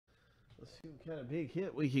Let's see what kind of big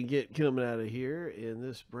hit we can get coming out of here in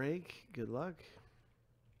this break. Good luck.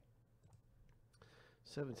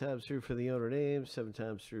 7 times through for the owner name, 7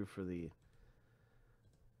 times through for the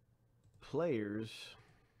players.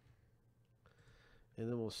 And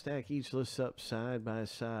then we'll stack each list up side by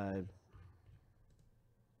side.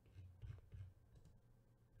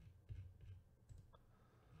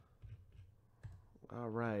 All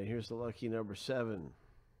right, here's the lucky number 7.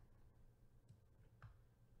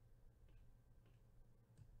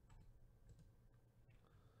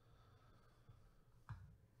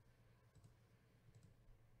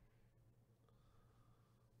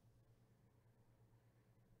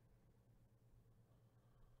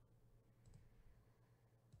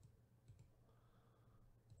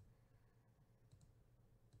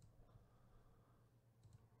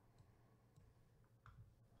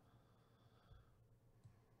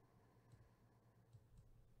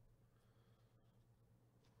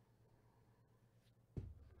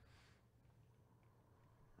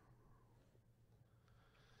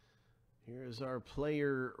 Here's our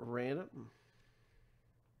player random.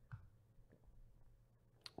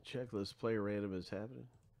 Checklist player random is happening.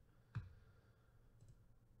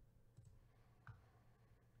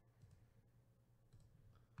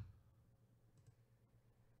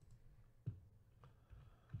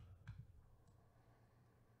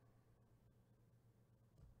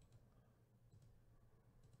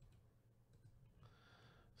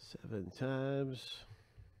 Seven times.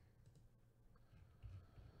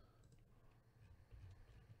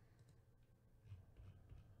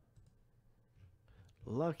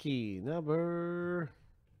 Lucky number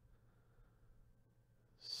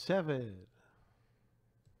 7.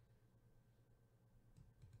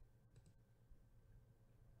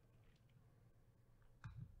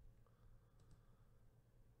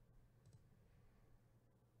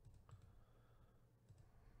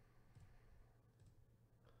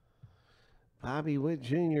 Bobby Witt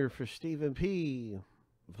Jr. for Stephen P.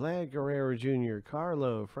 Vlad Guerrero Jr.,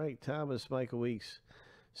 Carlo, Frank Thomas, Michael Weeks.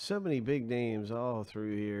 So many big names all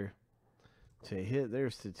through here to hit.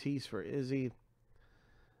 There's Tatis for Izzy.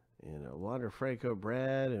 And Wander Franco,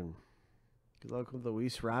 Brad. And good luck with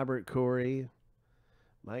Luis Robert, Corey.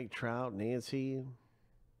 Mike Trout, Nancy.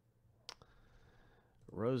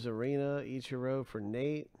 Rosarina, Ichiro for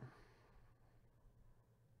Nate.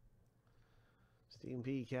 Stephen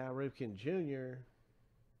P. Cal Ripken Jr.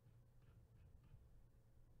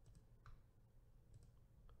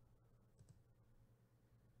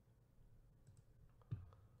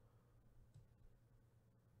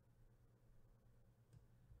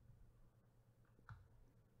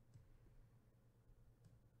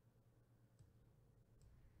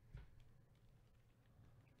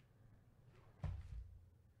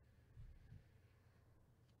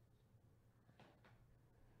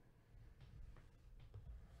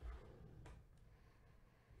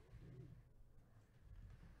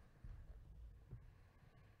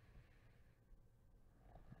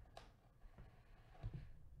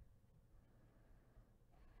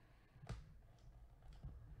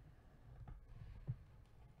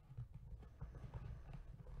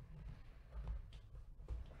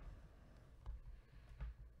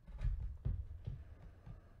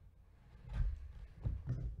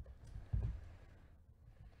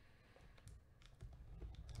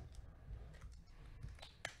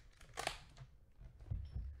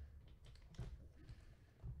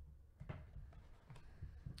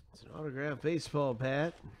 It's an autographed baseball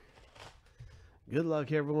bat. Good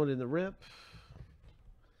luck, everyone, in the rip.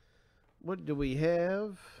 What do we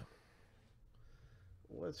have?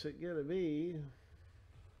 What's it going to be?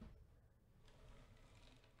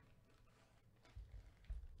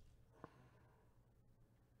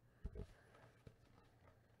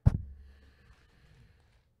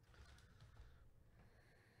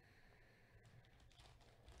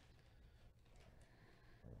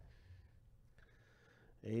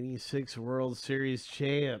 '86 World Series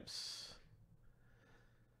champs.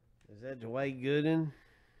 Is that Dwight Gooden?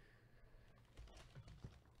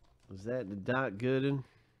 Is that the Doc Gooden?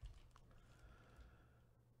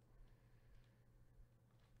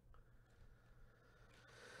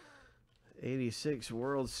 '86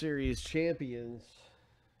 World Series champions.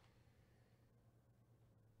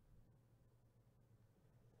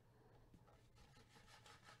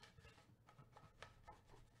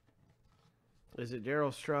 Is it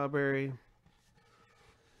Darryl Strawberry?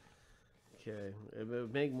 Okay. It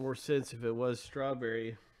would make more sense if it was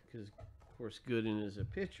Strawberry, because, of course, Gooden is a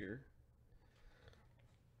pitcher.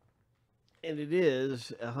 And it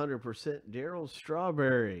is 100% Darryl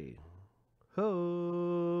Strawberry.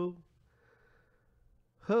 Ho!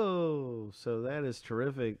 Ho! So that is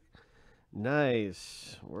terrific.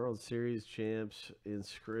 Nice. World Series champs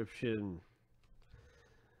inscription.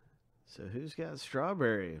 So who's got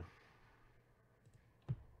strawberry?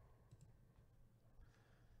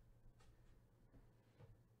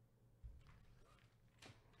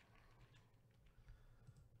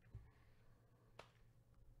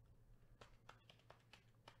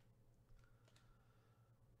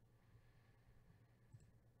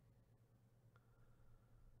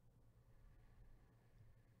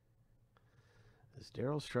 Is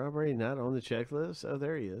Daryl Strawberry not on the checklist? Oh,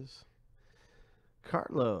 there he is.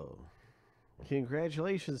 Carlo.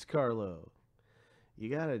 Congratulations, Carlo.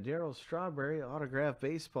 You got a Daryl Strawberry autographed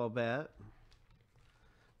baseball bat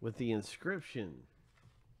with the inscription.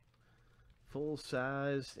 Full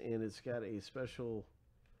sized, and it's got a special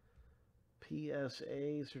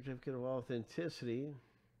PSA, certificate of authenticity,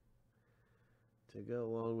 to go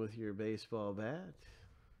along with your baseball bat.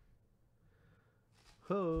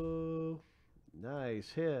 Ho!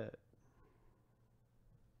 Nice hit.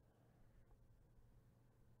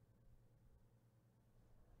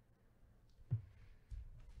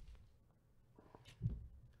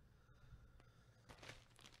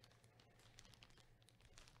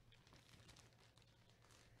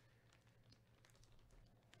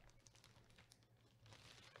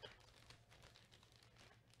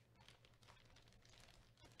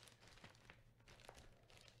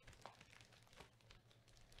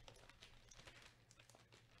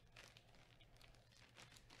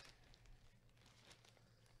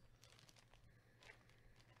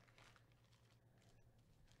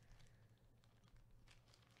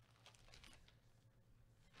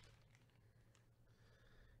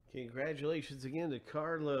 Congratulations again to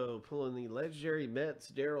Carlo pulling the legendary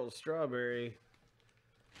Mets Daryl Strawberry.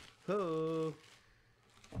 Ho!